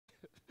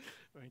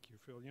Thank you,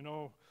 Phil. You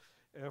know,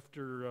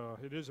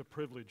 it is a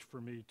privilege for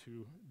me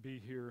to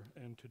be here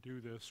and to do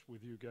this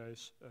with you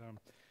guys.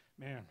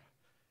 Man,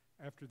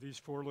 after these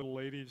four little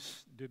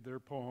ladies did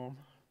their poem,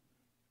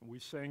 we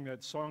sang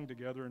that song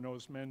together, and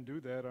those men do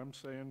that, I'm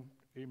saying,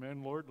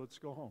 amen, Lord, let's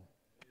go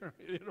home.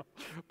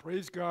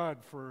 Praise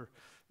God for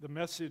the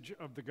message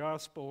of the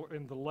gospel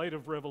and the light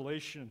of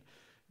revelation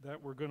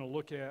that we're going to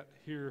look at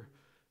here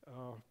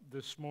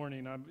this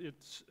morning.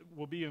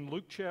 We'll be in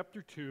Luke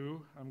chapter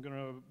 2. I'm going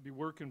to be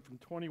working from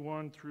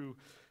 21 through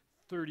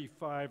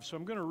 35, so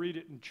I'm going to read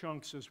it in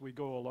chunks as we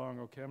go along,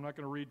 okay? I'm not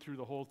going to read through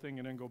the whole thing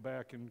and then go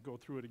back and go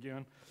through it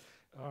again,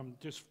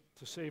 just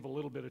to save a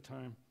little bit of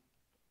time.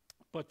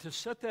 But to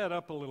set that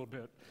up a little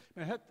bit,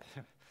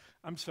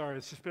 I'm sorry,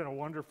 it's just been a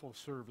wonderful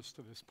service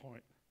to this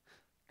point.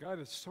 God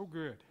is so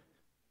good,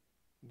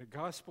 and the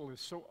gospel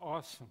is so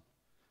awesome,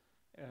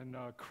 and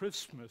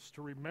Christmas,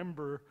 to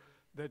remember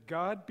that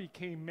God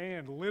became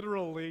man,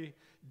 literally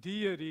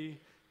deity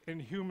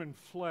and human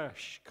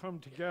flesh come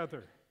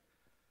together.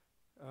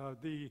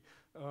 The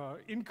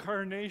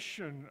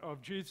incarnation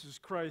of Jesus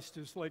Christ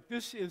is like,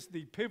 this is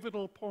the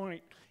pivotal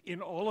point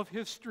in all of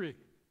history.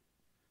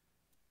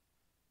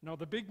 Now,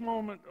 the big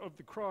moment of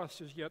the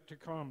cross is yet to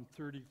come,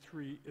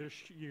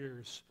 33-ish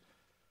years.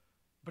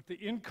 But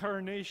the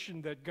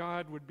incarnation that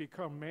God would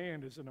become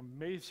man is an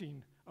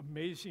amazing,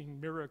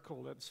 amazing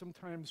miracle that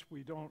sometimes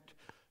we don't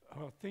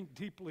think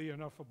deeply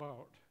enough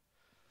about.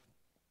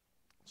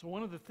 So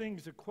one of the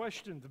things,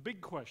 the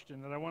big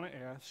question that I want to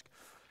ask,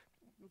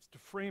 is to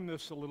frame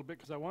this a little bit,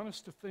 because I want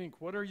us to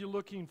think, what are you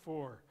looking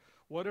for?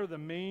 What are the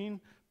main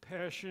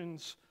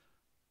passions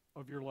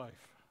of your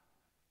life?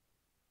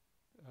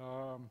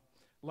 A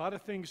lot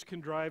of things can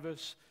drive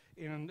us,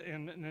 and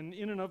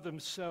in and of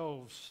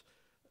themselves,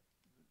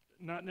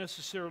 not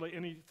necessarily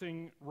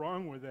anything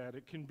wrong with that.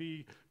 It can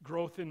be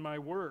growth in my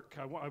work.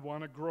 I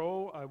want to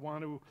grow. I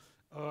want to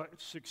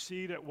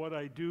succeed at what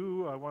I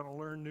do. I want to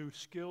learn new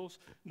skills.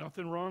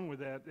 Nothing wrong with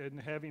that and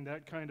having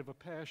that kind of a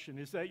passion.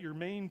 Is that your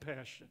main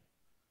passion?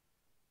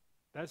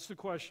 That's the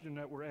question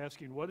that we're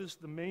asking. What is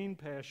the main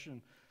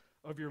passion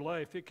of your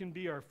life? It can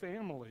be our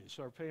families.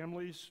 Our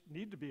families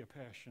need to be a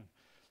passion.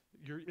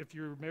 If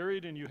you're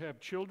married and you have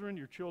children,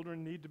 your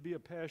children need to be a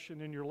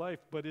passion in your life,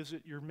 but is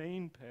it your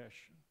main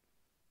passion?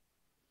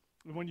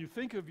 And when you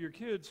think of your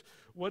kids,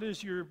 what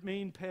is your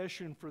main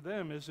passion for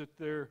them? Is it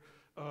their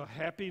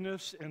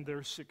happiness and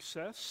their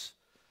success?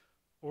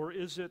 Or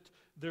is it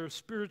their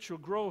spiritual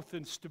growth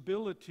and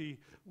stability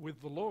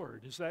with the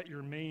Lord? Is that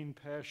your main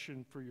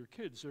passion for your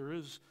kids?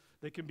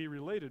 They can be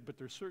related, but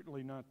they're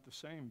certainly not the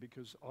same,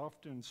 because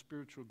often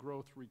spiritual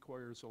growth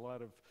requires a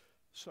lot of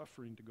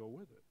suffering to go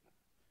with it.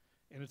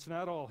 And it's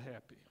not all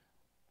happy.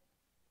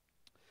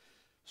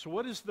 So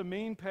what is the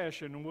main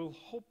passion? And we'll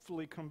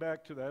hopefully come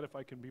back to that, if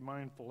I can be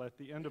mindful, at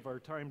the end of our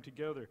time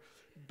together.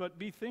 But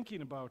be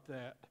thinking about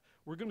that.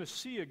 We're going to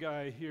see a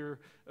guy here,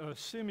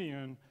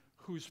 Simeon,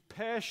 whose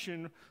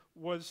passion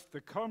was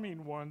the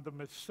coming one, the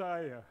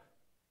Messiah.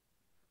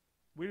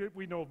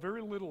 We know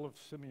very little of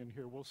Simeon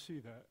here. We'll see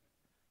that.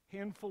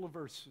 Handful of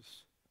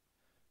verses.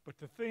 But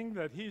the thing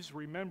that he's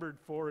remembered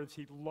for is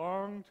he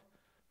longed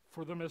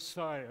for the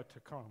Messiah to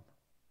come.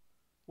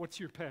 What's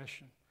your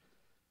passion?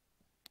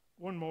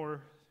 One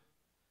more.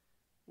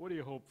 What do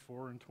you hope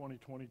for in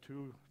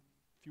 2022?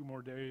 A few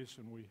more days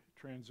and we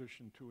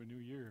transition to a new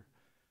year.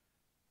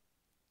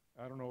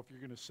 I don't know if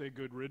you're going to say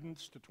good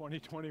riddance to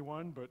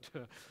 2021, but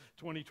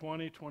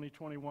 2020,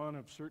 2021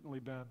 have certainly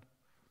been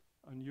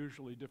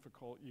unusually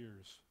difficult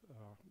years.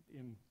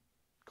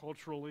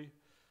 Culturally,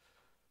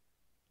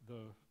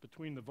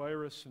 between the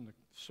virus and the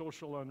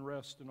social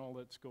unrest and all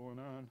that's going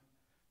on.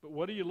 But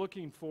what are you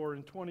looking for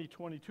in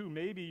 2022?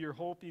 Maybe you're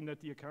hoping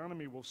that the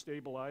economy will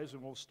stabilize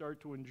and we'll start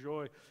to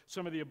enjoy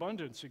some of the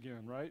abundance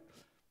again, right?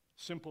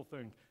 Simple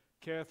thing.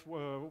 Kath,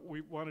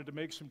 we wanted to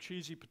make some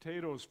cheesy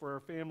potatoes for our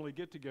family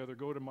get-together.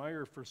 Go to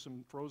Meijer for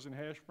some frozen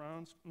hash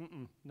browns?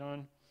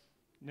 None.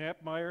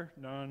 Knapp Meijer?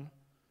 None.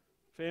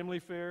 Family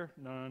Fare?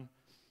 None.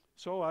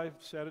 So I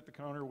sat at the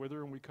counter with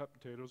her and we cut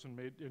potatoes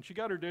and she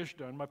got her dish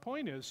done. My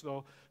point is,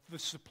 though, the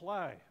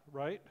supply,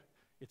 right?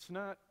 It's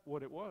not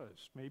what it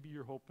was. Maybe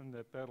you're hoping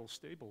that that'll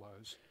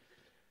stabilize.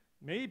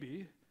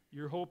 Maybe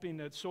you're hoping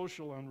that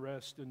social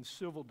unrest and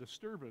civil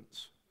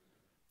disturbance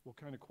will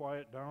kind of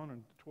quiet down,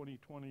 and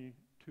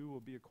 2022 will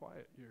be a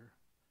quiet year.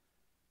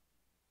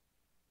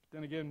 But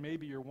then again,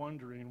 maybe you're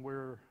wondering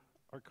where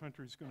our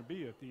country's going to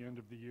be at the end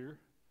of the year.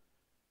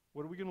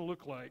 What are we going to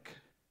look like?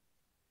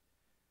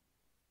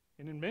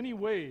 And in many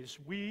ways,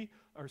 we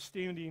are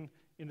standing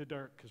in the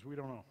dark because we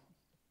don't know.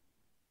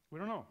 We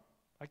don't know.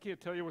 I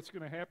can't tell you what's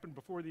going to happen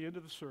before the end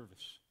of the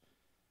service,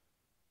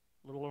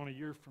 let alone a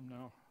year from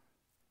now.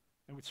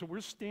 And so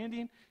we're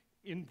standing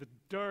in the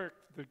dark.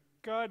 The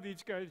God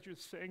these guys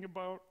just sang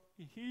about,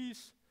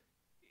 he's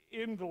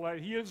in the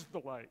light. He is the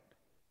light.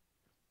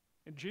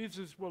 And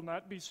Jesus will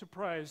not be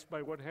surprised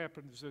by what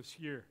happens this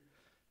year,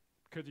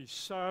 because he's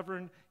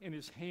sovereign and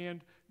his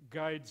hand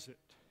guides it.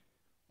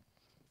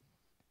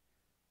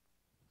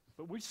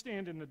 But we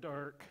stand in the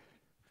dark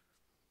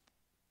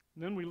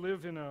And then we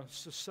live in a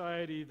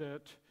society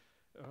that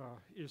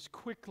is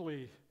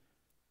quickly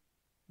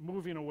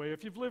moving away.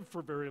 If you've lived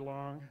for very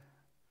long,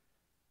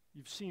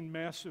 you've seen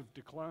massive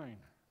decline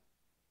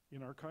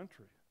in our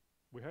country.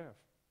 We have.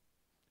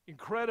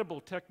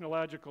 Incredible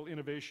technological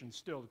innovation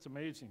still. It's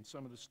amazing,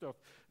 some of the stuff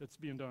that's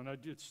being done.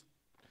 It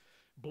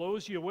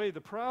blows you away.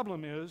 The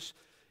problem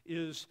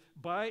is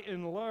by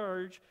and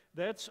large,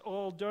 that's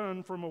all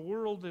done from a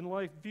world and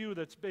life view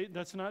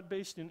that's not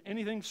based in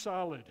anything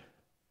solid.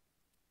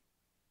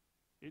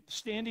 It's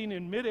standing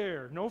in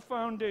midair, no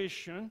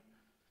foundation.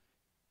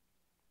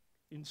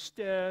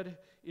 Instead,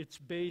 it's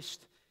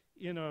based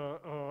in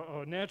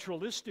a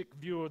naturalistic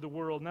view of the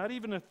world, not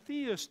even a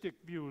theistic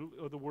view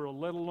of the world,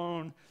 let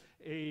alone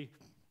a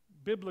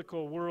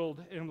biblical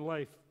world and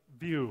life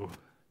view.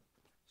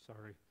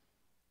 Sorry.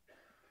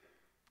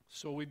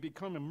 So we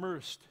become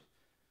immersed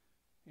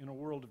in a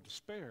world of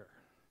despair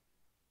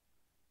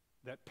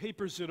that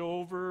papers it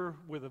over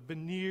with a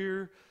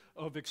veneer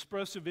of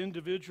expressive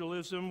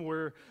individualism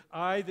where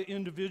I, the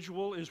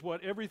individual, is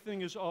what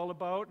everything is all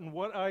about, and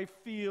what I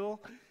feel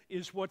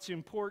is what's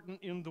important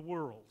in the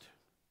world.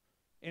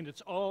 And it's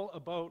all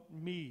about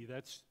me.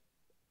 That's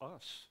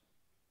us.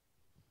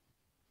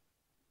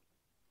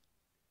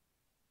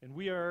 And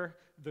we are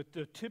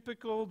the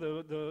typical,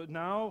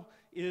 now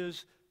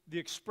is the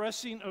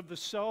expressing of the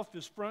self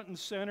is front and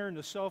center, and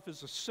the self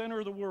is the center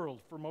of the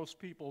world for most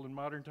people in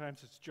modern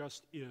times. It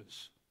just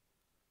is.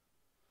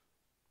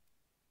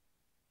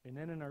 And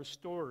then in our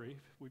story,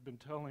 we've been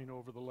telling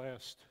over the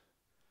last,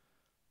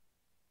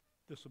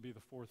 this will be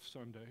the fourth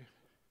Sunday,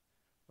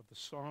 of the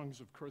songs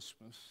of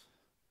Christmas,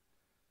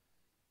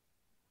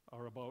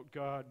 are about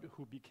God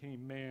who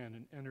became man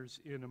and enters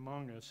in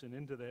among us. And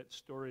into that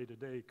story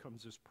today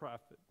comes this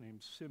prophet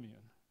named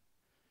Simeon.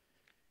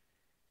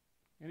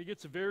 And he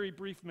gets a very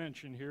brief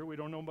mention here. We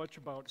don't know much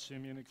about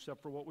Simeon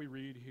except for what we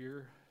read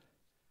here.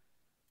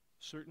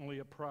 Certainly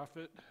a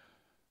prophet.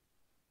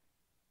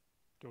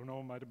 Don't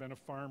know, might have been a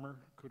farmer,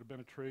 could have been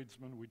a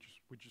tradesman, we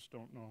just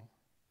don't know.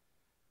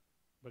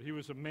 But he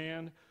was a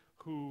man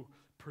who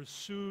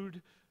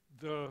pursued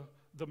the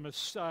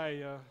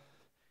Messiah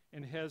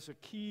and has a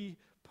key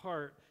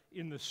part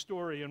in the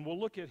story. And we'll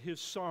look at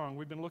his song.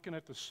 We've been looking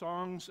at the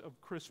songs of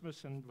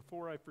Christmas, and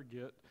before I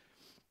forget,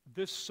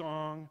 this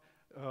song,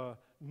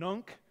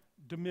 Nunc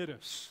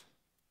Dimittis.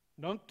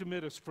 Nunc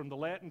Dimittis, from the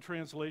Latin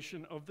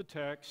translation of the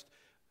text,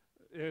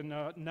 and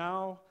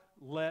now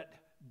let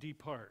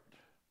depart.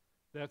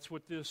 That's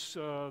what this,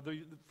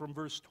 from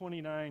verse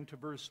 29 to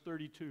verse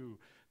 32,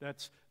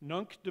 that's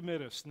Nunc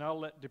Dimittis, now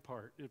let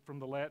depart, from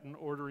the Latin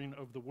ordering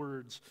of the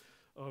words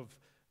of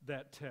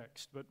that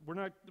text. But we're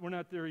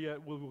not there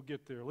yet. We'll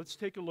get there. Let's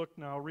take a look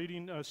now,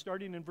 reading,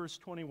 starting in verse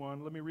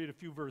 21. Let me read a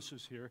few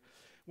verses here.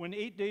 When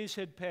 8 days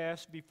had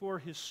passed before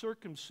his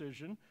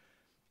circumcision,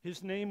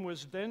 his name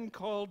was then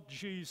called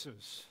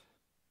Jesus,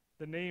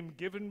 the name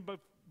given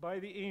by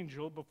the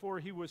angel before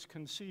he was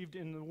conceived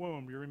in the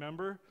womb. You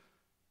remember?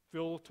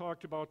 Phil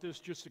talked about this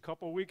just a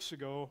couple weeks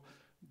ago.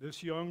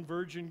 This young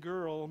virgin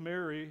girl,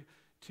 Mary,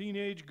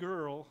 teenage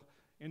girl,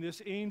 and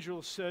this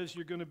angel says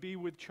you're going to be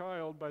with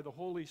child by the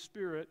Holy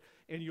Spirit,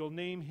 and you'll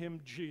name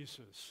him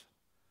Jesus.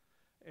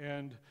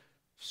 And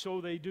so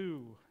they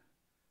do.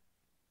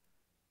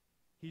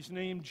 He's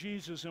named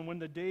Jesus, and when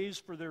the days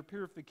for their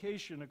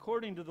purification,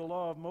 according to the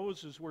law of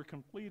Moses, were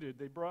completed,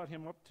 they brought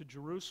him up to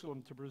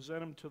Jerusalem to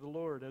present him to the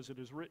Lord, as it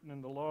is written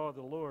in the law of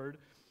the Lord.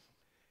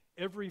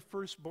 Every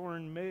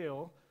firstborn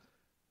male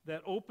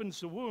that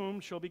opens the womb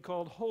shall be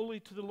called holy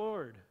to the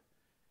Lord,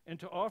 and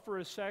to offer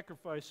a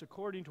sacrifice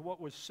according to what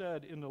was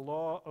said in the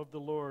law of the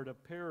Lord, a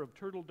pair of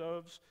turtle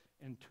doves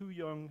and 2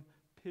 young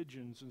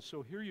pigeons. And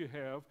so here you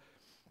have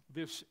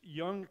this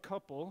young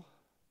couple,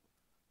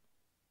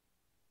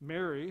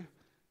 Mary.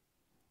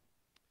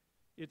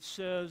 It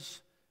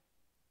says,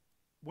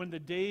 when the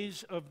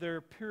days of their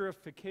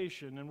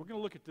purification, and we're going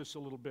to look at this a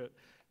little bit.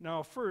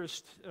 Now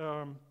first,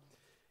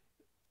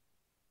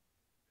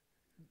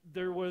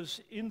 there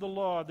was, in the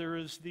law, there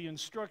is the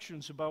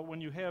instructions about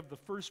when you have the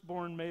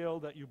firstborn male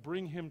that you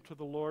bring him to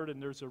the Lord,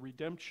 and there's a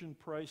redemption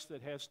price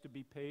that has to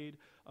be paid,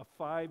 a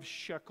 5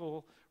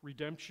 shekel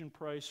redemption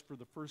price for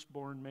the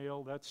firstborn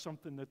male. That's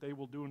something that they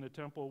will do in the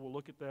temple. We'll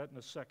look at that in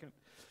a second.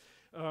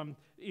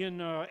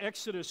 In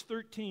Exodus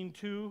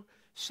 13:2,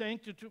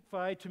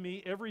 sanctify to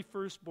me every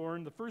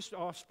firstborn, the first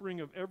offspring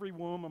of every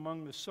womb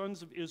among the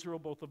sons of Israel,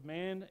 both of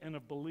man and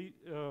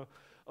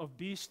of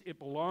beast, it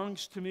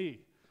belongs to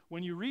me.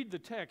 When you read the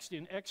text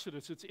in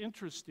Exodus, it's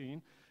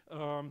interesting.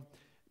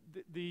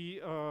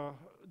 The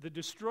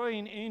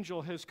destroying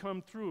angel has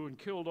come through and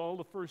killed all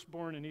the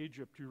firstborn in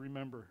Egypt, you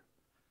remember,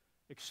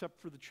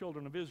 except for the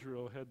children of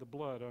Israel who had the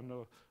blood on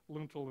the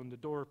lintel and the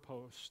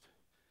doorpost.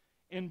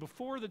 And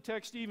before the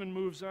text even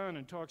moves on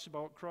and talks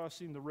about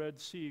crossing the Red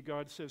Sea,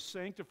 God says,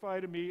 sanctify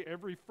to me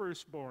every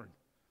firstborn.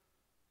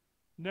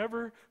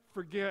 Never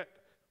forget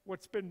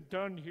what's been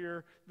done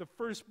here. The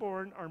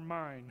firstborn are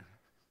mine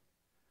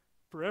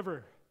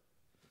forever.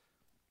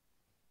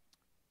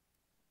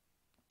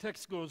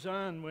 Text goes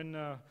on when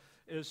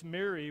as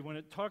Mary, when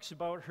it talks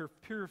about her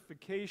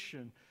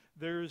purification,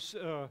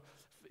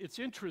 it's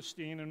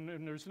interesting,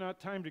 and there's not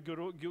time to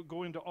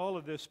go into all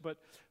of this, but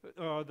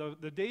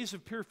the days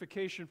of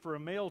purification for a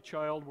male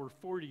child were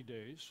 40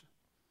 days,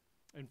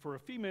 and for a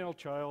female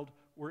child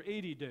were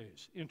 80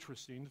 days.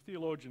 Interesting. The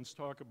theologians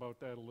talk about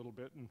that a little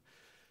bit. And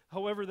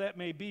however that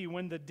may be,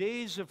 when the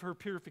days of her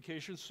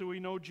purification, so we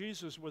know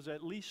Jesus was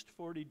at least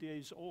 40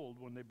 days old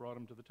when they brought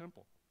him to the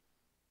temple,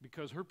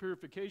 because her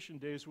purification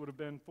days would have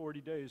been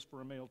 40 days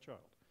for a male child.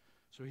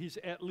 So he's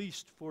at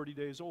least 40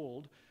 days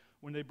old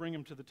when they bring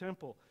him to the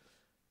temple.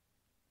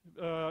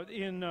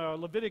 In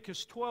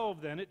Leviticus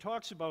 12, then, it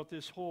talks about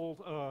this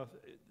whole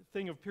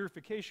thing of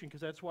purification,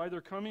 because that's why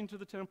they're coming to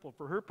the temple,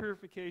 for her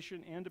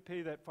purification and to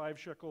pay that 5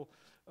 shekel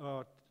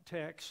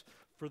tax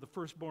for the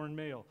firstborn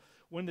male.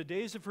 When the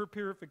days of her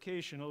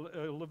purification,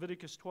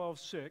 Leviticus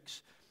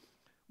 12:6,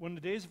 when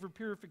the days of her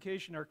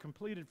purification are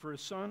completed for a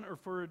son or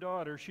for a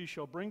daughter, she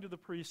shall bring to the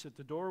priest at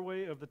the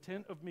doorway of the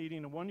tent of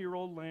meeting a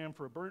 1-year-old lamb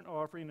for a burnt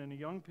offering and a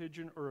young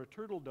pigeon or a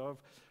turtle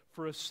dove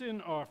for a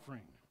sin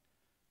offering.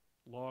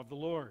 Law of the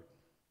Lord.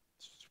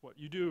 This is what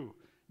you do.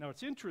 Now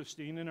it's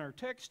interesting, in our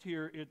text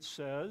here it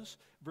says,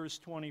 verse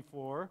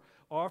 24,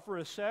 offer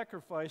a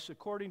sacrifice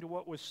according to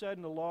what was said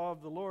in the law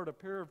of the Lord, a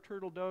pair of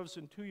turtle doves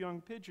and 2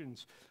 young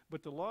pigeons.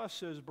 But the law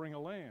says bring a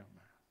lamb.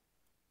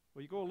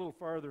 Well, you go a little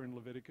farther in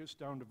Leviticus,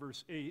 down to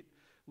verse 8,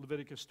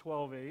 Leviticus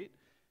 12:8.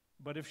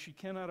 But if she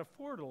cannot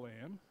afford a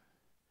lamb,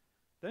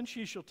 then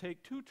she shall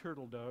take 2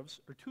 turtle doves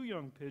or 2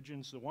 young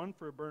pigeons, the one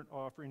for a burnt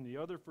offering, the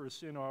other for a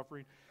sin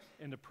offering,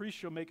 and the priest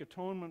shall make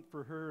atonement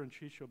for her, and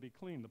she shall be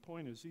clean. The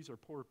point is, these are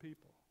poor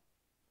people.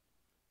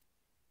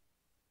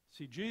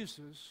 See,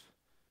 Jesus,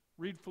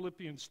 read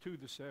Philippians 2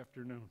 this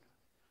afternoon,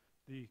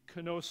 the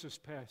kenosis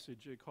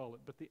passage, they call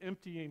it, but the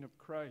emptying of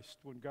Christ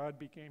when God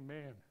became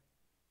man.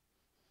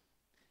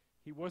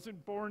 He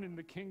wasn't born in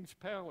the king's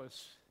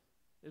palace,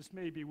 as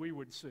maybe we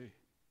would say.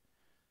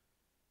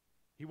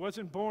 He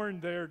wasn't born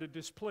there to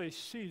displace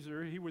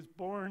Caesar. He was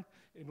born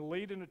and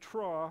laid in a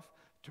trough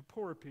to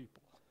poor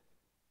people.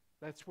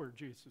 That's where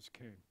Jesus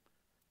came,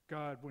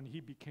 God, when he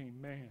became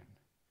man.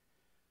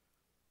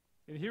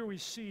 And here we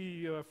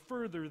see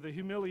further the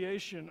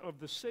humiliation of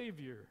the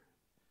Savior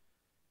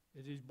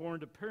as he's born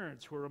to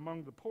parents who are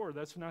among the poor.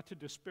 That's not to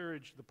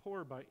disparage the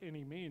poor by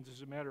any means.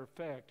 As a matter of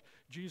fact,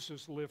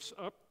 Jesus lifts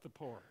up the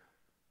poor.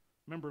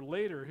 Remember,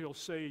 later he'll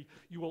say,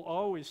 you will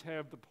always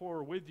have the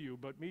poor with you,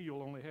 but me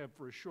you'll only have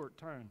for a short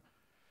time.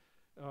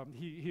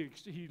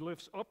 He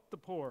lifts up the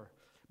poor.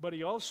 But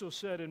he also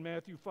said in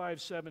Matthew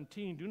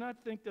 5:17, do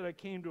not think that I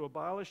came to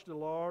abolish the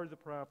law or the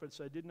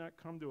prophets. I did not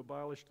come to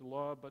abolish the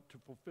law, but to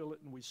fulfill it.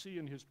 And we see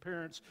in his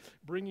parents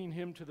bringing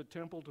him to the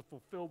temple to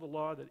fulfill the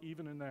law, that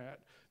even in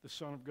that, the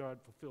Son of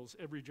God fulfills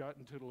every jot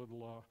and tittle of the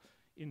law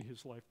in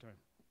his lifetime.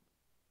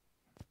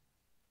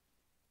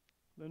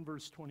 Then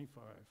verse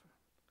 25.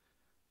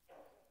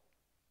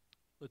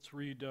 Let's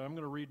read, I'm going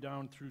to read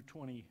down through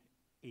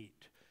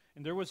 28.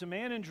 And there was a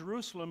man in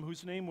Jerusalem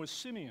whose name was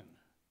Simeon.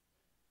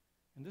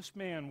 And this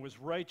man was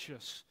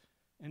righteous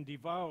and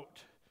devout,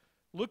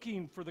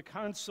 looking for the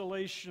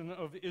consolation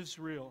of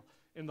Israel,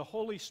 and the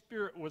Holy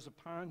Spirit was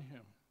upon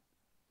him.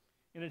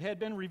 And it had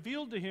been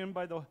revealed to him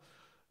by the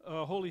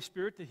Holy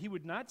Spirit that he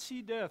would not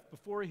see death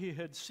before he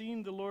had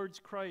seen the Lord's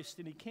Christ.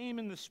 And he came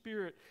in the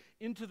Spirit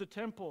into the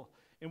temple.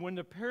 And when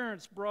the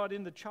parents brought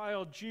in the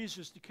child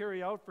Jesus to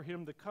carry out for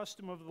him the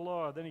custom of the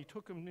law, then he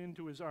took him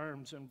into his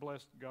arms and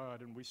blessed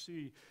God. And we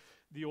see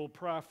the old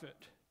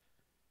prophet,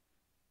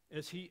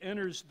 as he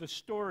enters the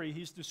story,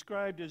 he's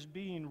described as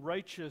being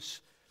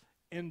righteous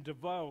and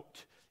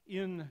devout.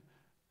 In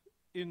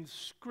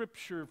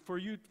Scripture, for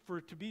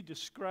to be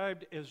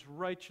described as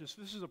righteous,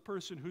 this is a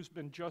person who's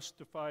been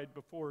justified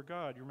before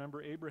God. You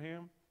remember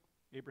Abraham?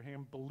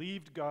 Abraham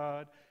believed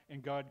God,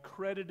 and God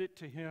credited it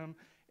to him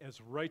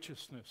as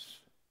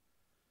righteousness.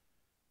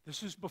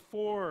 This is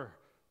before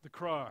the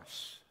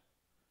cross.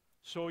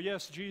 So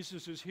yes,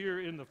 Jesus is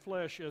here in the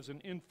flesh as an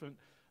infant,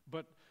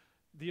 but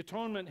the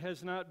atonement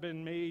has not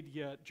been made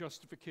yet.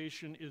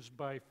 Justification is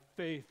by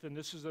faith. And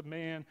this is a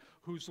man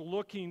who's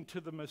looking to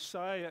the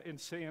Messiah and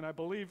saying, I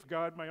believe,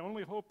 God, my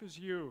only hope is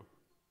you.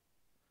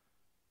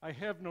 I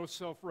have no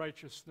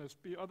self-righteousness.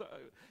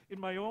 In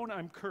my own,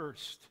 I'm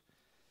cursed.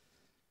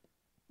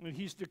 And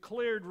he's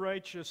declared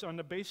righteous on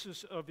the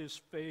basis of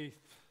his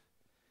faith.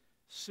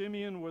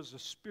 Simeon was a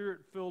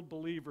spirit-filled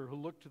believer who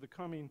looked to the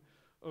coming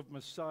of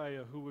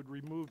Messiah who would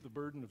remove the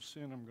burden of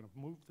sin. I'm going to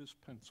move this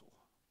pencil.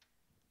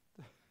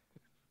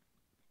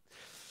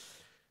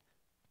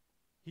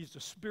 He's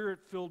a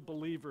spirit-filled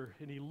believer,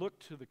 and he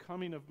looked to the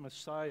coming of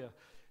Messiah.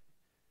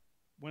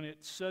 When it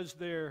says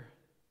there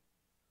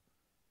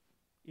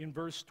in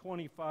verse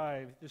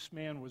 25, this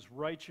man was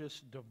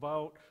righteous,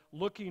 devout,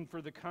 looking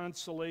for the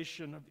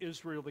consolation of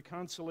Israel, the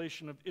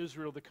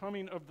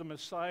coming of the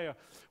Messiah,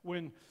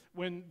 when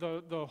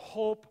the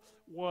hope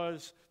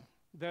was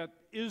that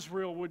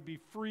Israel would be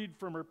freed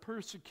from her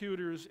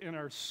persecutors and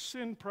our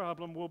sin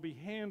problem will be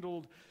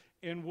handled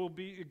and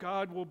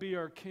God will be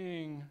our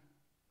king.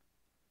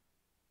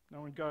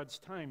 Now, in God's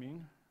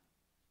timing,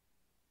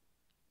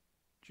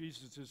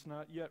 Jesus is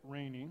not yet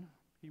reigning.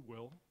 He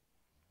will.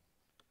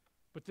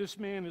 But this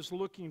man is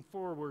looking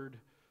forward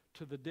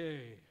to the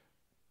day.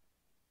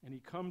 And he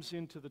comes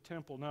into the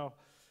temple. Now,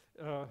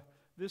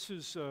 this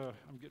is,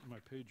 I'm getting my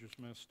pages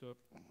messed up.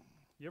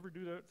 You ever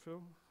do that,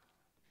 Phil?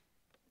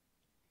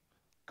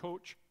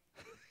 Coach?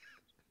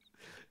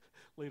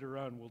 Later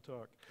on, we'll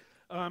talk.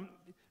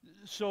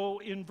 So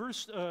in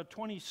verse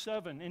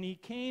 27, and he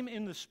came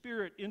in the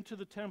Spirit into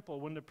the temple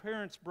when the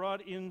parents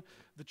brought in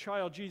the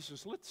child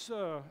Jesus. Let's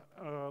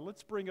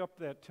bring up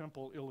that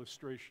temple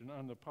illustration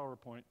on the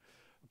PowerPoint.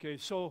 Okay,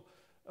 so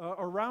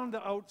around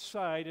the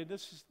outside, and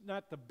this is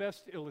not the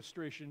best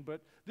illustration,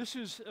 but this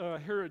is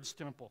Herod's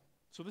temple.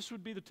 So this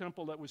would be the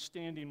temple that was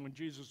standing when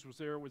Jesus was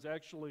there. It was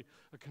actually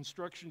a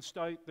construction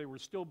site. They were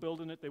still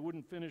building it. They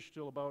wouldn't finish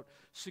till about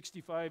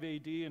 65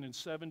 AD, and in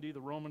 70, the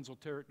Romans will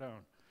tear it down,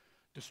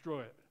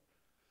 destroy it.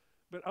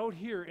 But out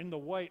here in the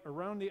white,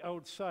 around the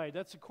outside,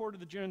 that's the court of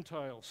the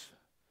Gentiles.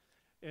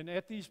 And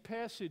at these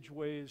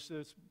passageways,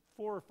 this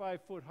 4 or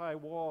 5 foot high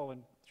wall,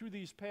 and through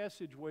these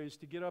passageways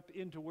to get up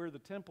into where the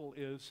temple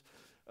is,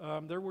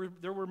 there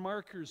were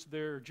markers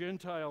there.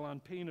 Gentile on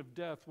pain of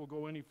death will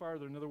go any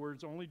farther. In other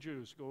words, only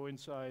Jews go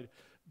inside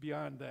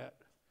beyond that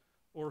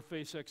or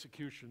face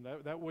execution.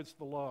 That was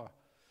the law.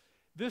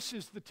 This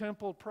is the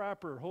temple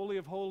proper, Holy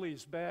of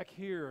Holies back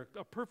here,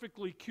 a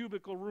perfectly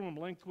cubical room,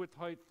 length, width,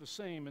 height the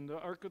same, and the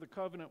Ark of the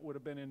Covenant would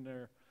have been in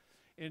there.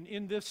 And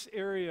in this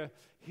area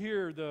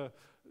here,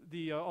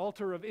 the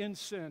altar of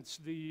incense,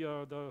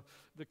 the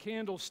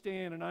candle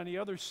stand, and on the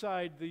other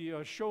side, the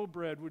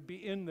showbread would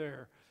be in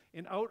there.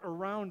 And out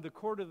around the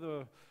court of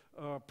the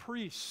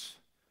priests,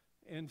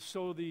 and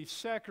so the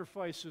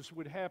sacrifices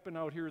would happen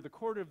out here, the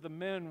court of the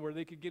men where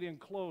they could get in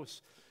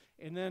close,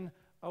 and then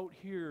out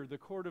here, the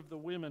court of the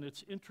women.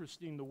 It's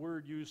interesting, the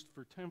word used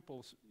for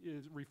temples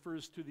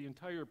refers to the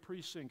entire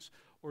precincts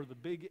or the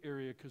big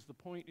area, because the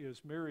point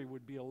is Mary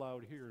would be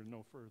allowed here and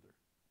no further.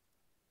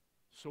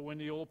 So when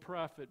the old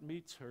prophet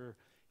meets her,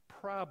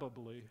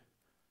 probably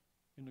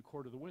in the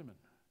court of the women,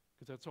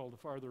 because that's all the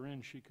farther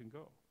in she can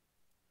go.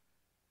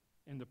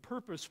 And the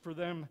purpose for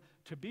them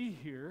to be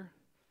here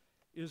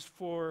is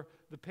for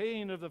the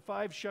paying of the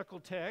 5 shekel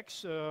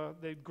tax,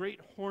 the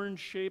great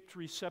horn-shaped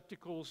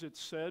receptacles, it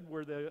said,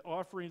 where the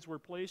offerings were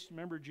placed.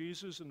 Remember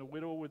Jesus and the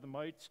widow with the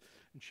mites,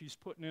 and she's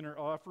putting in her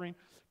offering.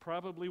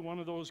 Probably one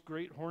of those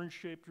great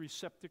horn-shaped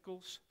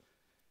receptacles.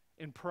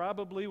 And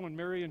probably when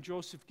Mary and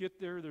Joseph get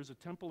there, there's a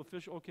temple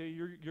official. Okay,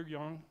 you're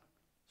young.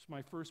 It's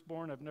my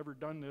firstborn. I've never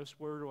done this.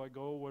 Where do I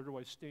go? Where do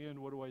I stand?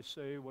 What do I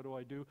say? What do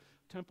I do?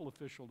 Temple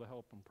official to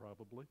help them,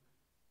 probably.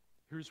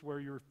 Here's where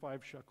your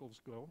 5 shekels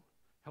go.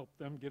 Help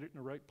them get it in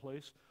the right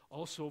place.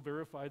 Also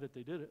verify that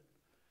they did it.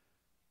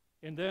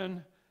 And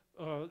then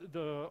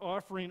the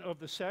offering of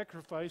the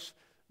sacrifice,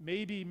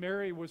 maybe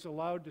Mary was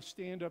allowed to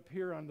stand up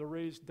here on the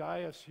raised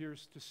dais here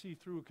to see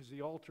through, because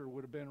the altar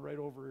would have been right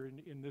over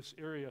in this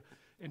area,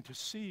 and to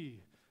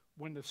see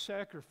when the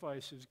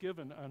sacrifice is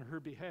given on her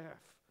behalf.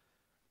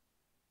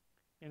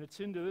 And it's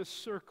into this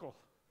circle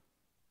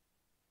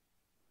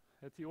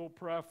that the old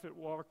prophet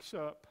walks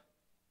up.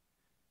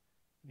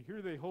 And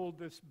here they hold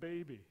this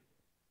baby.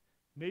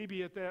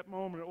 Maybe at that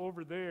moment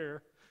over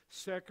there,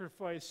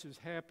 sacrifice is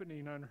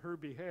happening on her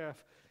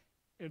behalf,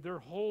 and they're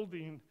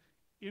holding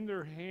in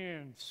their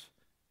hands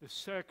the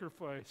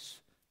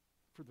sacrifice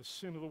for the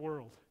sin of the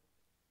world.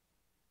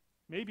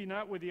 Maybe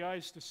not with the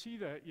eyes to see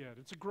that yet.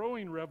 It's a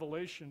growing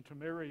revelation to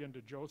Mary and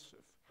to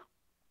Joseph.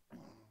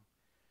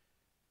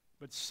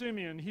 But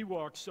Simeon, he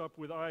walks up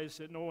with eyes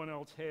that no one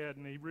else had,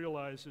 and he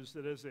realizes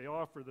that as they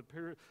offer the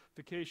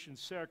purification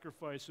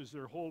sacrifices,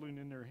 they're holding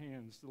in their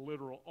hands the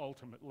literal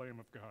ultimate Lamb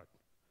of God.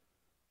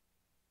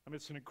 I mean,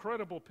 it's an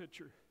incredible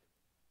picture.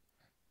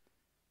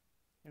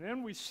 And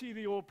then we see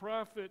the old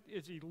prophet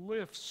as he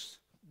lifts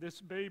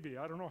this baby.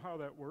 I don't know how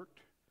that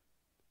worked.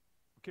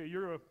 Okay,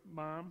 you're a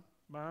mom.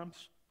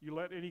 Moms, you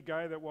let any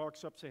guy that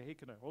walks up say, "Hey,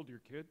 can I hold your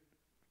kid?"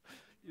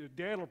 Your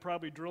dad will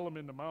probably drill him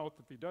in the mouth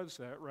if he does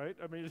that, right?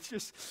 I mean, it's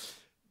just,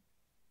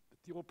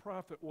 the old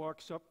prophet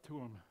walks up to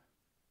him,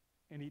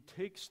 and he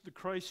takes the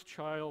Christ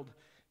child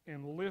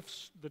and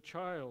lifts the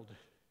child.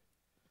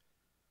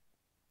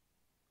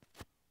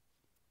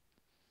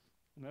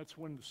 And that's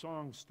when the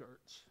song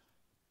starts.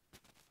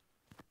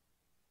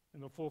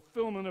 And the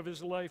fulfillment of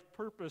his life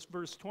purpose,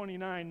 verse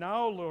 29,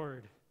 "Now,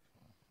 Lord,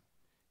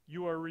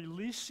 you are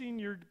releasing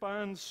your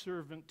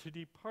bondservant to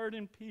depart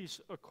in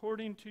peace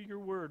according to your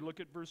word."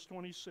 Look at verse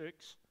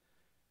 26.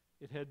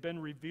 "It had been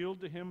revealed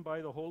to him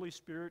by the Holy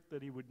Spirit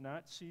that he would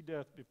not see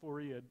death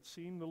before he had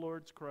seen the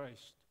Lord's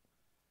Christ.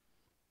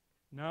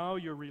 Now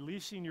you're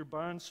releasing your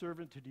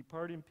bondservant to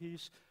depart in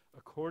peace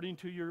according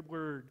to your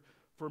word.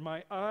 For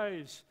my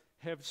eyes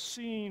have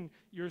seen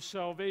your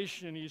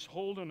salvation." He's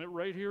holding it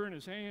right here in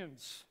his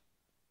hands.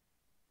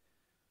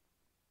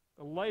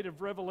 "The light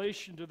of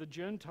revelation to the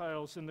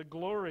Gentiles and the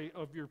glory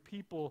of your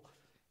people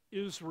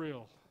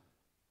Israel."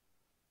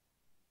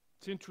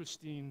 It's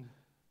interesting,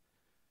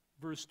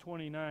 verse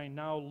 29,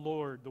 "Now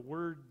Lord," the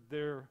word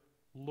there,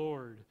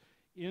 Lord.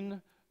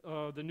 In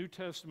the New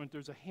Testament,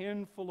 there's a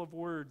handful of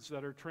words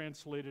that are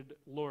translated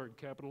Lord,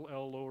 capital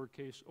L,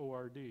 lowercase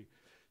O-R-D.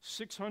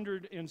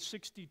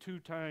 662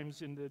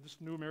 times in this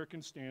New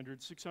American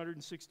Standard,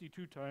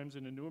 662 times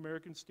in the New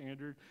American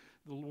Standard.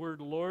 The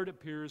word Lord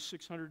appears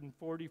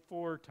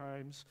 644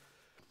 times.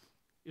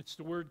 It's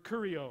the word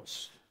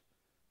kurios,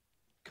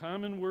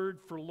 common word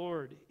for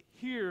Lord.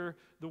 Here,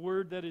 the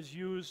word that is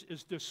used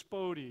is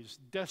despotes,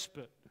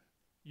 despot,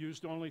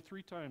 used only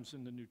 3 times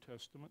in the New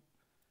Testament.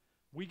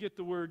 We get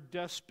the word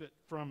despot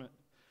from it.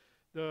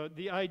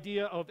 The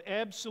idea of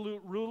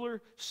absolute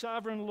ruler,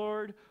 sovereign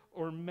Lord,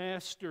 or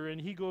master. And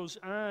he goes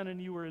on,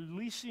 and you are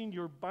releasing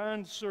your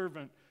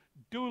bondservant,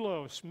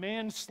 doulos,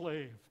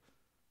 manslave.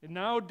 And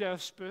now,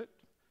 despot,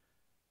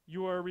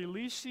 you are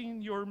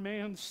releasing your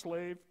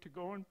manslave to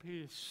go in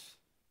peace.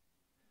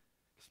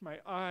 Because my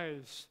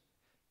eyes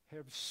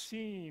have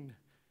seen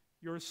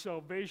your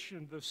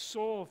salvation. The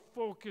sole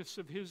focus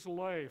of his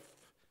life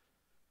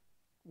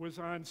was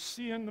on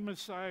seeing the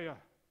Messiah.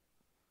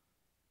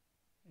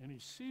 And he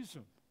sees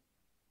him.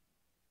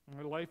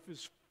 My life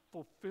is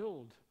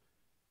fulfilled,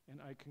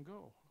 and I can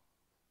go.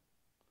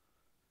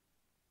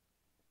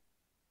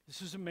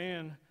 This is a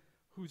man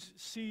who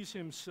sees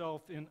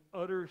himself in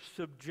utter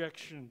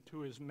subjection to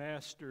his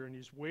master, and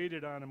he's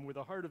waited on him with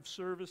a heart of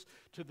service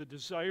to the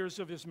desires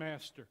of his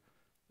master.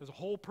 That's the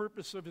whole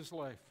purpose of his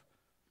life.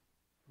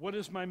 What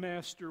does my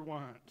master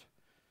want?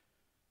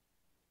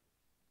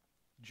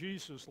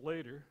 Jesus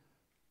later,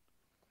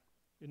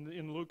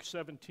 in Luke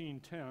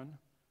 17:10,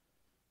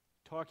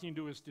 talking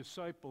to his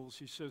disciples,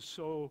 he says,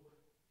 so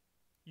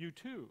you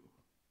too,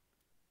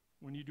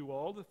 when you do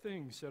all the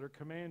things that are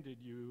commanded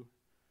you,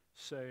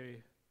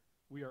 say,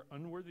 we are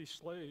unworthy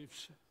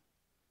slaves.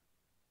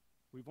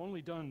 We've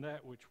only done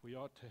that which we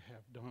ought to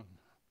have done.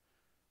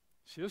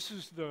 See, this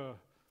is the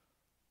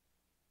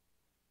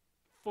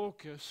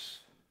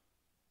focus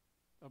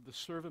of the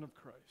servant of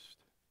Christ.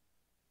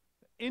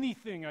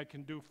 Anything I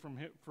can do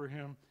for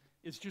him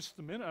is just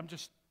the minute. I'm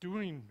just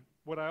doing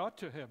what I ought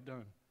to have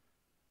done.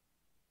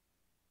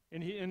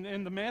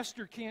 And the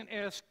master can't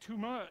ask too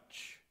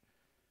much.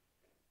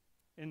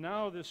 And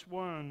now this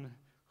one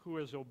who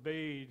has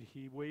obeyed,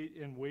 he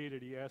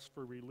waited, he asked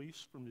for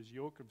release from his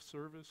yoke of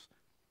service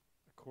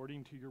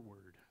according to your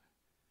word.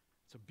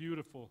 It's a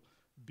beautiful,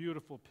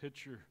 beautiful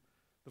picture,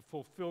 the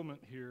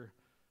fulfillment here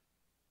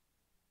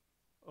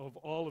of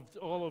all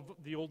of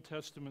the Old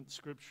Testament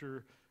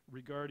scripture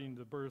regarding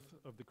the birth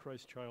of the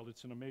Christ child.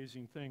 It's an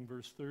amazing thing.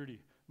 Verse 30,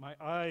 my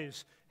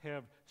eyes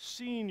have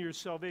seen your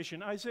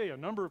salvation. Isaiah, a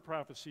number of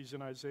prophecies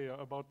in Isaiah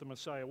about the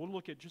Messiah. We'll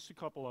look at just a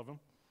couple of them.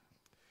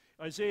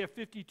 Isaiah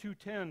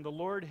 52:10, the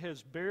Lord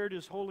has bared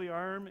his holy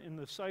arm in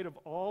the sight of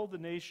all the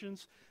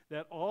nations,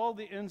 that all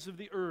the ends of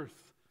the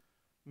earth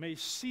may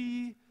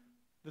see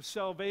the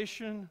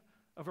salvation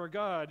of our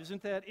God.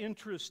 Isn't that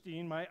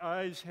interesting? My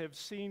eyes have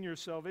seen your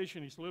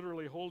salvation. He's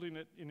literally holding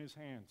it in his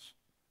hands.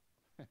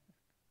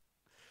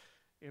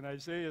 And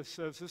Isaiah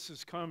says this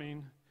is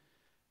coming,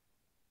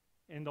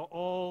 and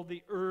all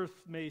the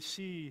earth may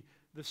see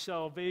the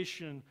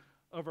salvation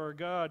of our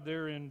God.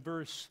 There in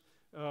verse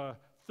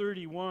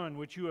 31,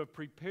 which you have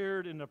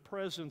prepared in the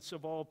presence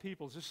of all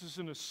peoples. This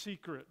isn't a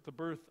secret, the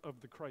birth of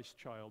the Christ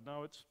child.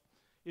 Now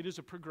it is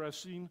a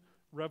progressing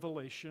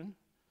revelation.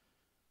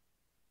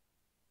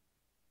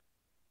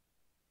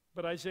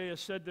 But Isaiah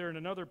said there in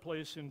another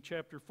place in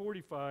chapter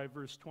 45,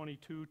 verse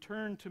 22,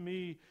 turn to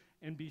me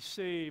and be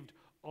saved,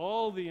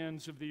 all the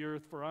ends of the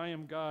earth, for I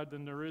am God,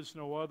 and there is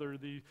no other.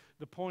 The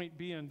point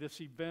being,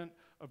 this event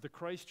of the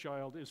Christ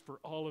child is for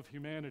all of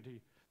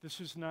humanity.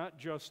 This is not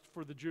just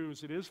for the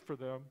Jews. It is for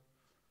them.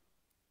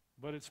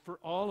 But it's for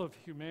all of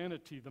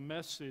humanity, the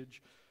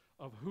message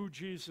of who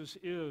Jesus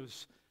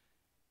is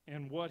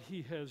and what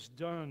he has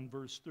done,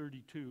 verse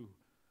 32.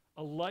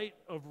 A light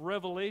of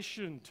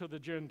revelation to the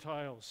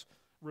Gentiles.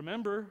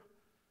 Remember,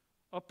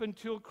 up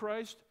until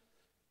Christ,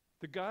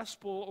 the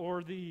gospel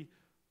or the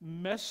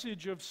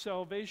message of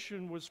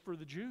salvation was for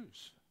the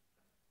Jews.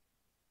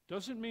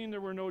 Doesn't mean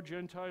there were no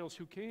Gentiles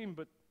who came,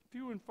 but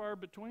few and far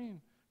between.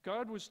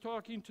 God was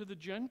talking to the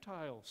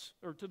Gentiles,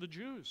 or to the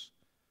Jews.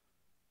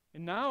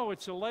 And now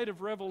it's a light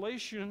of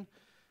revelation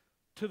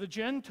to the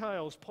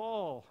Gentiles.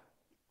 Paul,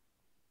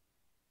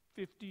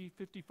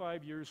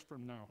 55 years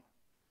from now,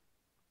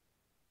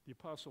 the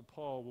Apostle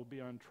Paul will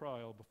be on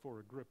trial before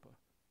Agrippa.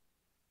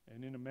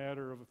 And in a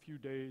matter of a few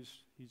days,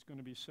 he's going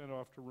to be sent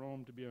off to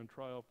Rome to be on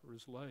trial for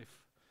his life.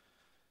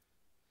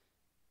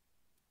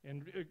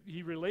 And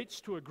he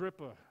relates to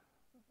Agrippa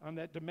on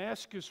that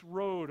Damascus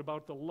road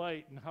about the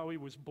light and how he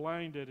was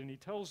blinded. And he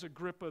tells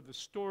Agrippa the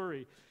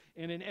story.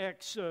 And in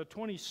Acts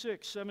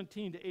 26,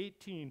 17 to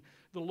 18,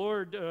 the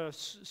Lord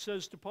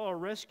says to Paul,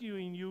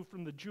 rescuing you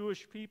from the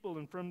Jewish people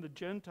and from the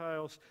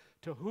Gentiles,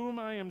 to whom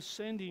I am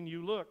sending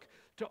you, look,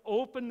 to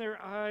open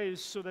their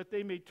eyes so that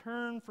they may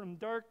turn from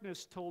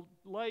darkness to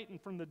light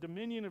and from the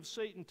dominion of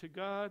Satan to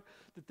God,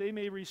 that they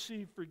may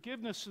receive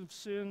forgiveness of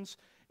sins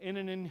and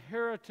an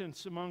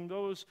inheritance among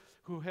those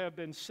who have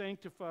been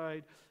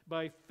sanctified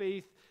by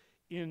faith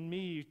in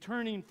me,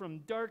 turning from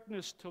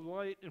darkness to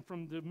light and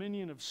from the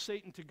dominion of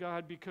Satan to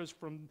God, because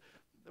from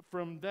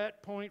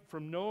that point,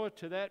 from Noah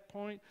to that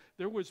point,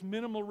 there was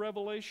minimal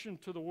revelation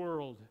to the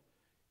world.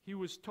 He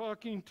was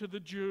talking to the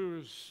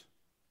Jews,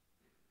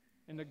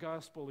 and the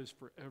gospel is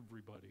for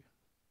everybody.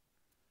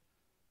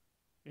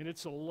 And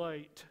it's a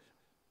light.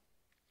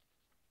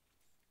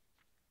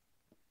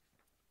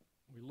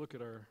 We look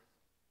at our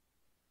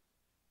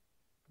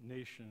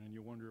nation and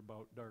you wonder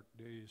about dark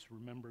days.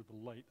 Remember the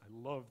light. I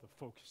love the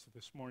focus of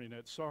this morning.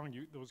 That song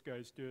those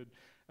guys did,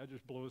 that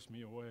just blows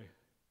me away.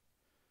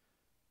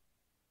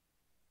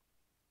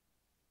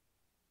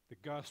 The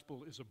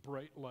gospel is a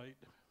bright light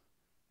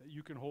that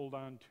you can hold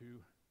on to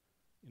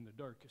in the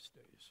darkest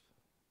days.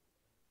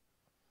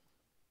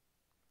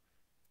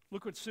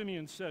 Look what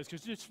Simeon says,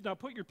 because now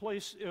put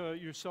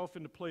yourself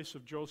in the place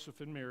of Joseph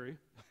and Mary.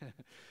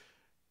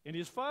 And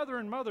his father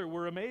and mother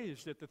were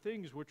amazed at the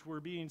things which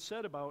were being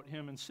said about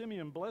him. And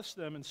Simeon blessed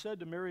them and said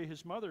to Mary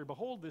his mother,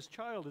 Behold, this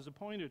child is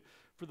appointed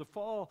for the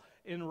fall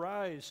and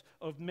rise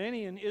of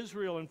many in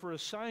Israel, and for a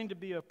sign to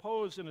be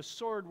opposed, and a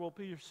sword will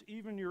pierce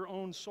even your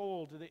own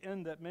soul, to the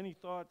end that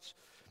thoughts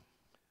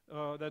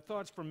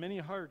from many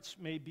hearts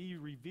may be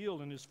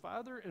revealed. And his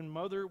father and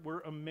mother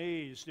were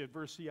amazed. At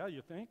verse, yeah,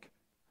 you think?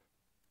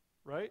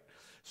 Right?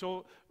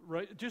 So,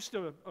 just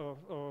a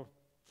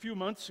few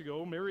months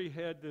ago, Mary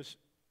had this,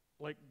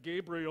 like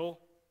Gabriel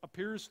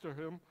appears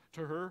to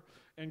her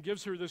and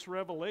gives her this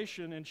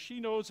revelation, and she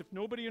knows, if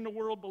nobody in the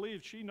world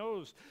believes, she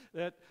knows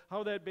that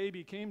how that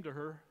baby came to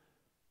her.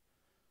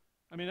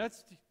 I mean,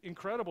 that's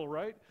incredible,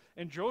 right?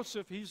 And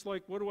Joseph, he's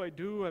like, what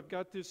do? I've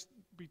got this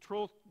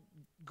betrothed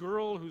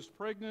girl who's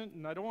pregnant,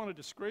 and I don't want to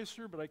disgrace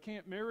her, but I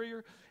can't marry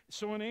her.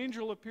 So an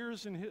angel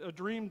appears in a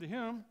dream to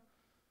him.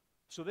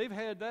 So they've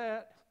had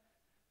that.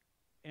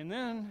 And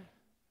then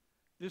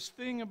this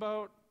thing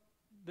about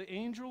the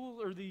angel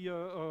or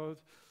the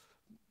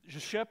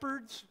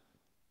shepherds.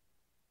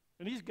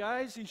 And these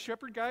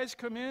shepherd guys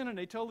come in and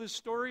they tell this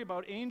story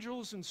about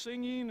angels and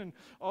singing and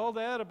all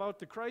that about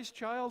the Christ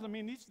child. I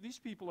mean, these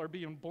people are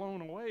being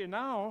blown away. And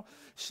now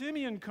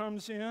Simeon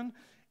comes in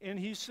and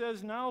he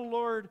says, Now,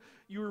 Lord,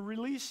 you are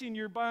releasing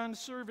your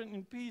bondservant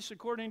in peace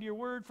according to your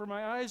word, for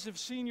my eyes have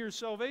seen your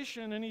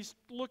salvation. And he's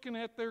looking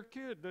at their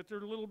kid,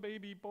 their little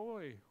baby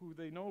boy, who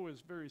they know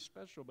is very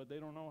special, but they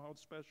don't know how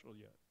special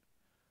yet.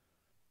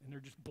 And they're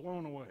just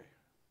blown away.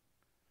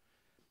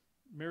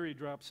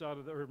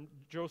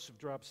 Joseph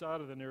drops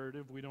out of the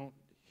narrative. We don't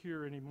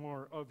hear any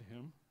more of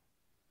him.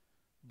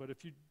 But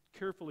if you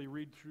carefully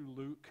read through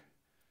Luke,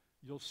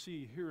 you'll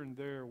see here and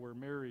there where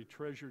Mary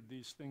treasured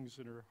these things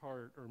in her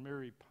heart, or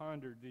Mary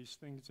pondered these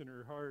things in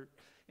her heart.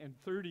 And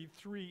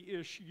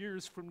 33-ish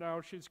years from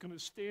now, she's going to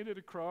stand at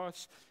a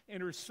cross,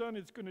 and her son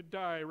is going to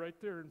die right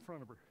there in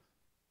front of her.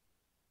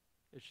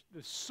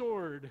 The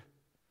sword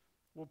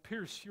will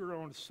pierce your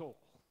own soul.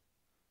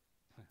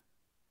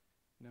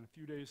 And then a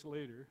few days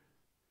later,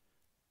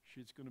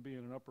 she's going to be in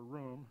an upper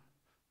room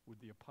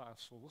with the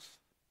apostles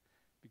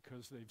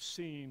because they've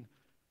seen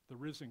the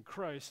risen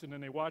Christ, and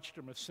then they watched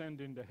him ascend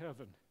into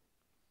heaven.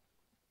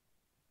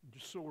 And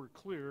just so we're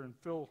clear, and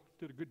Phil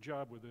did a good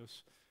job with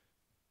this,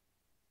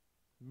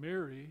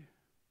 Mary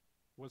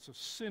was a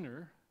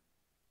sinner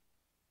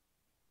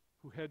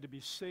who had to be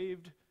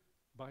saved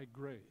by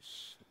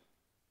grace,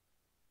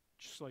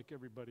 just like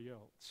everybody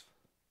else.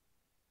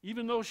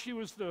 Even though she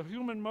was the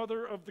human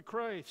mother of the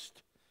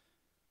Christ,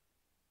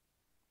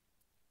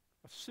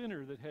 a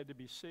sinner that had to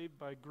be saved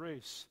by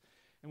grace.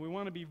 And we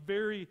want to be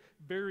very,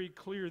 very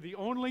clear. The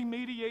only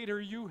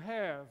mediator you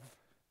have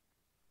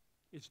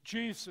is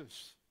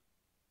Jesus.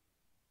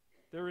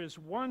 There is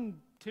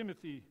one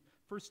Timothy,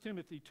 1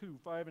 Timothy 2,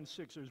 5 and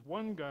 6. There's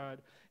one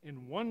God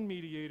and one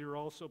mediator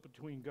also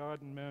between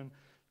God and men,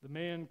 the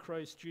man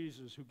Christ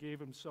Jesus, who gave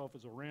himself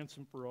as a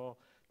ransom for all.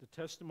 The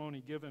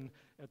testimony given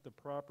at the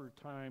proper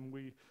time.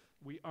 We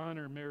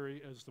honor Mary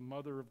as the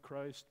mother of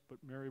Christ, but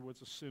Mary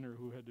was a sinner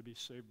who had to be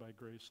saved by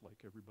grace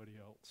like everybody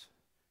else.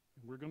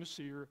 And we're going to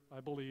see her,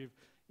 I believe,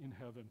 in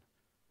heaven.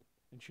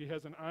 And she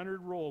has an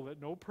honored role that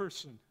no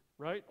person,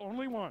 right?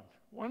 Only one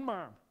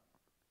mom,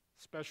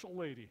 special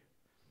lady.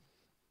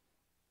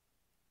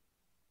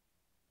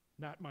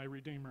 Not my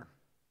Redeemer.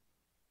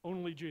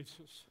 Only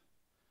Jesus.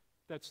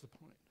 That's the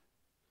point.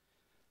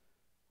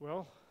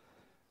 Well,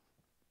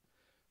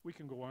 we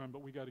can go on,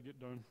 but we got to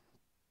get done.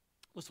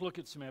 Let's look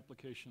at some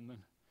application then.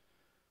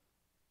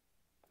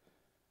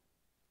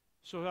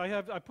 So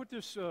I put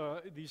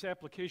these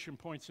application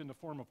points in the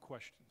form of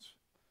questions.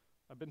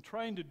 I've been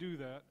trying to do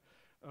that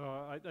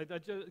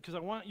because I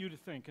want you to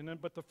think.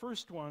 But the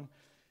first one,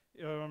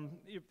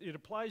 it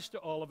applies to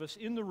all of us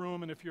in the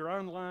room, and if you're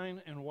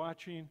online and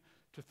watching,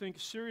 to think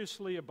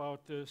seriously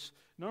about this.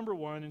 Number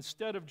one,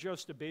 instead of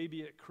just a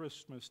baby at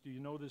Christmas, do you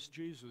know this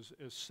Jesus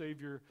as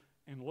Savior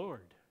and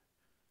Lord?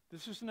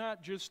 This is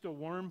not just a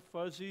warm,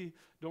 fuzzy,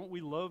 don't we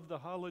love the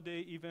holiday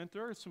event.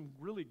 There are some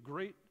really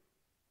great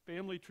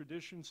family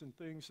traditions and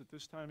things that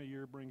this time of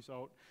year brings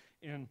out,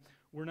 and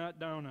we're not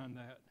down on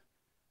that.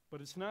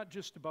 But it's not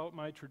just about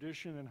my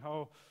tradition and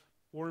how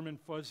warm and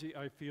fuzzy,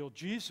 I feel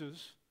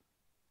Jesus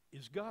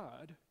is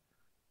God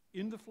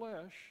in the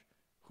flesh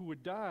who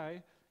would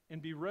die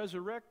and be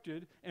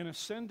resurrected and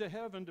ascend to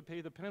heaven to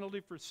pay the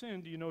penalty for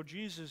sin. Do you know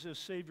Jesus is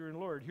Savior and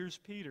Lord? Here's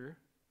Peter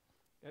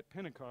at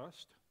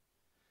Pentecost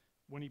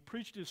when he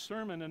preached his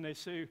sermon, and they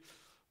say,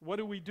 what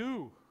do we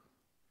do?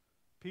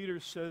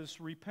 Peter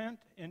says, repent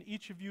and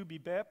each of you be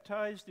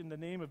baptized in the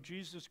name of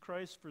Jesus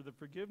Christ for the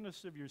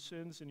forgiveness of your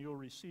sins, and you'll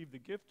receive the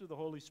gift of the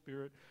Holy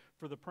Spirit.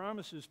 For the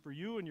promises for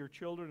you and your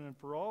children and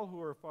for all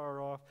who are far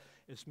off,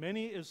 as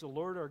many as the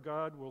Lord our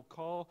God will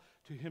call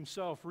to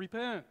himself.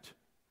 Repent.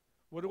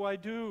 What do I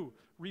do?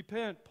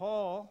 Repent.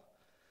 Paul,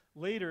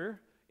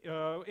 later,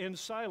 and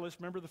Silas,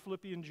 remember the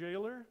Philippian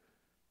jailer?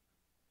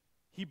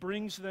 He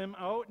brings them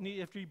out, and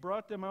after he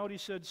brought them out, he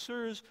said,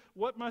 sirs,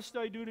 what must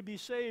I do to be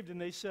saved? And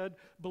they said,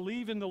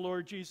 believe in the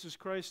Lord Jesus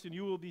Christ, and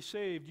you will be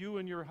saved, you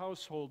and your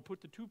household.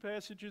 Put the two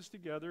passages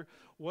together.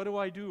 What do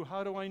I do?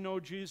 How do I know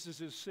Jesus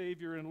is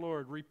Savior and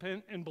Lord?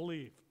 Repent and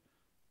believe.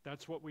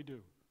 That's what we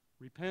do.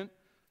 Repent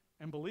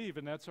and believe,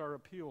 and that's our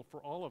appeal for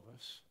all of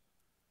us,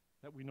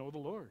 that we know the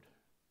Lord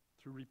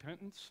through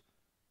repentance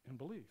and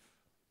belief.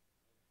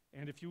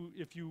 And if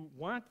you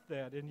want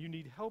that and you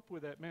need help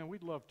with that, man,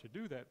 we'd love to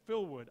do that.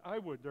 Phil would, I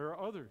would, there are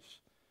others.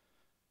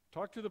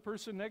 Talk to the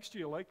person next to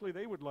you. Likely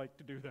they would like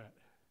to do that.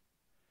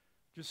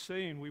 Just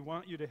saying, we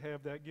want you to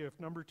have that gift.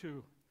 Number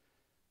 2,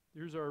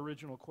 here's our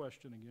original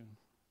question again.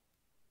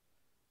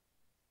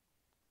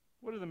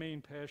 What do the main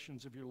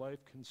passions of your life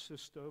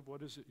consist of?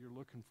 What is it you're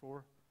looking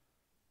for?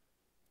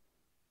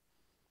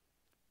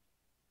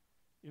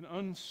 In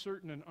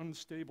uncertain and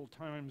unstable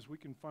times, we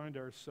can find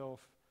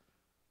ourselves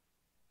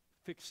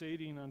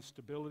fixating on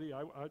stability.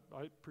 I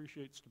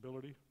appreciate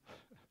stability.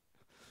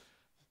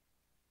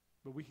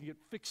 But we can get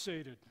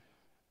fixated.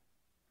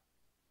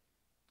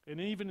 And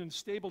even in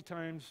stable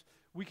times,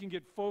 we can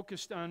get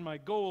focused on my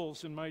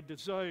goals and my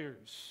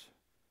desires.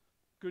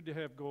 Good to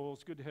have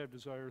goals, good to have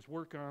desires.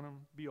 Work on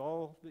them. Be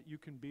all that you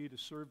can be to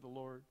serve the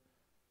Lord.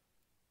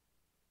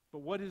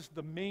 But what is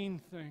the main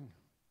thing?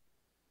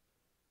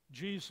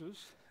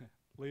 Jesus,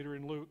 later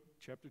in Luke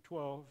chapter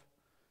 12,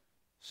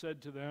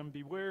 said to them,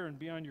 beware and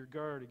be on your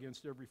guard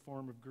against every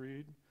form of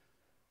greed.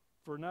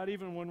 For not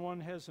even when one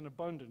has an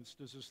abundance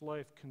does his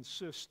life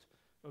consist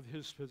of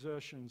his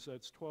possessions.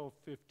 That's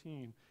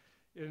 12:15.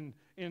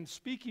 And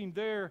speaking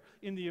there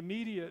in the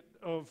immediate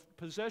of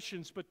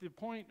possessions, but the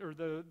point or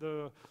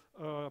the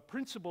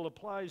principle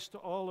applies to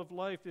all of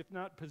life, if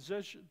not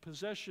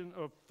possession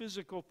of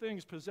physical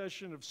things,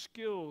 possession of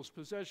skills,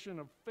 possession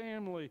of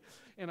family,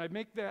 and I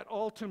make that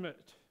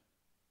ultimate.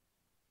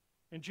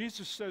 And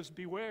Jesus says,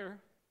 beware.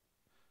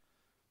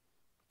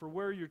 For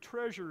where your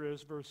treasure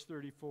is, verse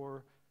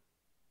 34,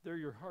 there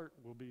your heart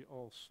will be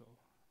also.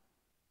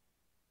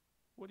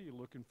 What are you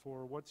looking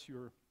for? What's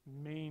your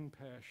main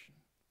passion?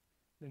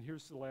 Then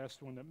here's the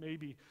last one that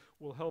maybe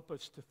will help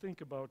us to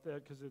think about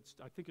that, because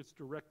I think it's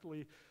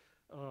directly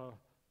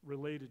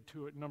related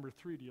to it. Number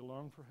 3, do you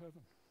long for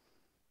heaven?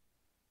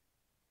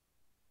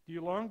 Do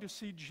you long to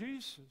see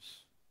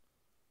Jesus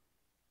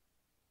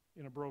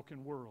in a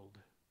broken world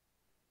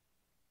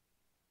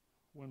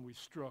when we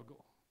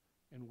struggle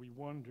and we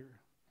wonder?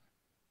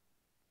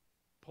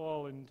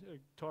 Paul, in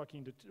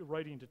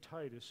writing to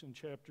Titus in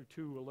chapter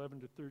 2,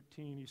 11 to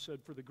 13, he said,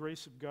 for the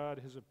grace of God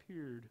has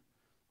appeared,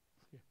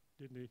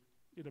 didn't he,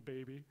 in a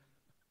baby?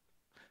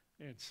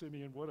 And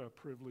Simeon, what a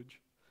privilege.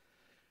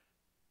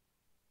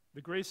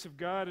 The grace of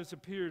God has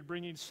appeared,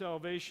 bringing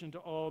salvation to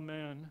all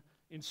men,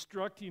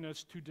 instructing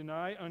us to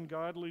deny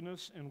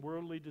ungodliness and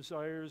worldly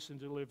desires and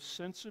to live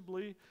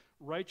sensibly,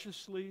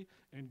 righteously,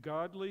 and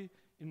godly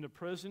in the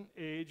present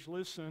age.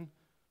 Listen,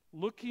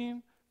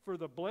 looking for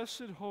the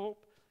blessed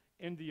hope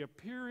and the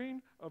appearing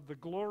of the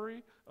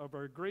glory of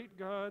our great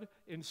God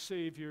and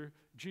Savior,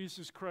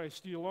 Jesus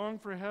Christ. Do you long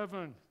for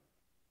heaven?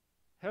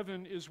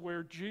 Heaven is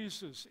where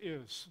Jesus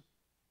is.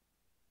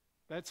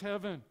 That's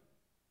heaven.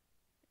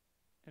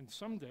 And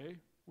someday,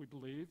 we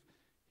believe,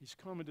 he's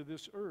coming to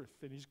this earth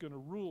and he's going to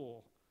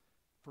rule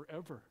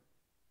forever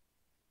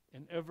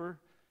and ever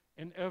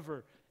and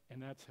ever.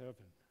 And that's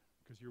heaven,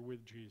 because you're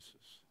with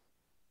Jesus.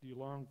 Do you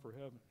long for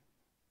heaven?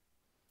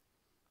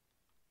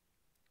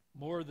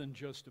 More than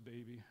just a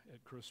baby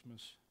at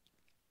Christmas.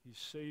 He's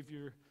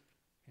Savior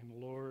and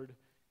Lord,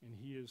 and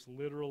he is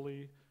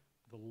literally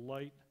the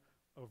light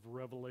of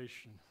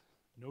revelation.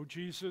 No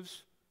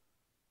Jesus,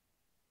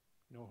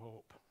 no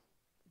hope.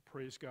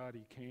 Praise God,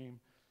 he came,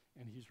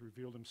 and he's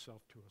revealed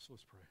himself to us.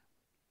 Let's pray.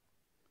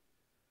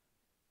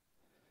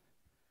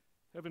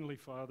 Heavenly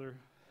Father,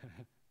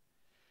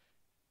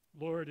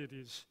 Lord, it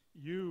is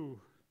you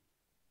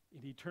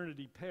in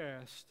eternity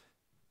past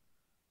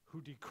who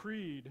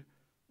decreed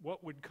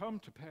what would come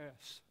to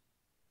pass.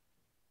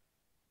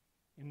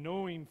 In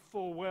knowing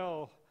full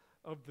well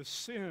of the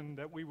sin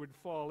that we would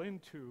fall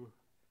into,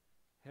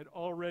 had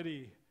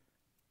already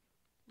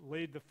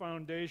laid the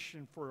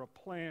foundation for a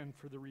plan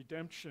for the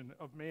redemption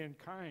of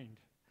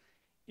mankind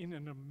in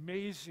an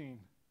amazing,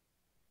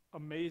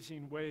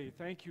 amazing way.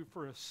 Thank you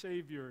for a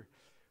Savior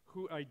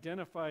who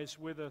identifies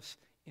with us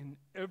in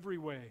every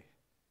way,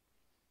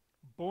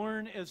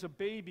 born as a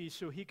baby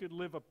so he could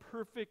live a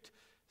perfect,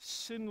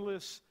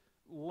 sinless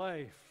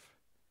life,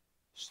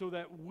 so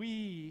that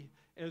we,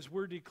 as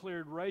we're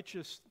declared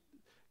righteous,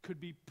 could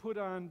be put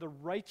on the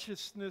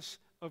righteousness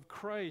of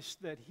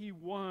Christ that he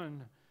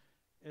won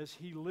as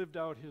he lived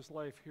out his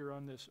life here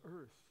on this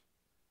earth.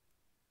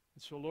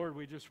 And so, Lord,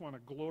 we just want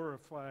to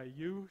glorify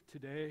you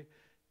today.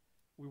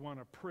 We want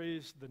to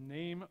praise the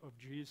name of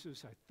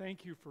Jesus. I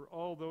thank you for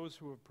all those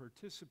who have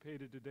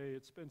participated today.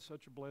 It's been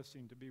such a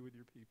blessing to be with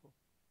your people.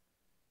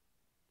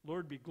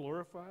 Lord, be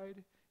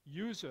glorified.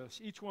 Use us,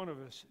 each one of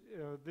us,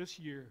 this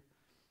year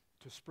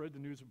to spread the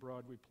news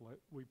abroad,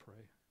 we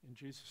pray. In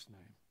Jesus'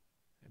 name,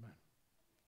 amen.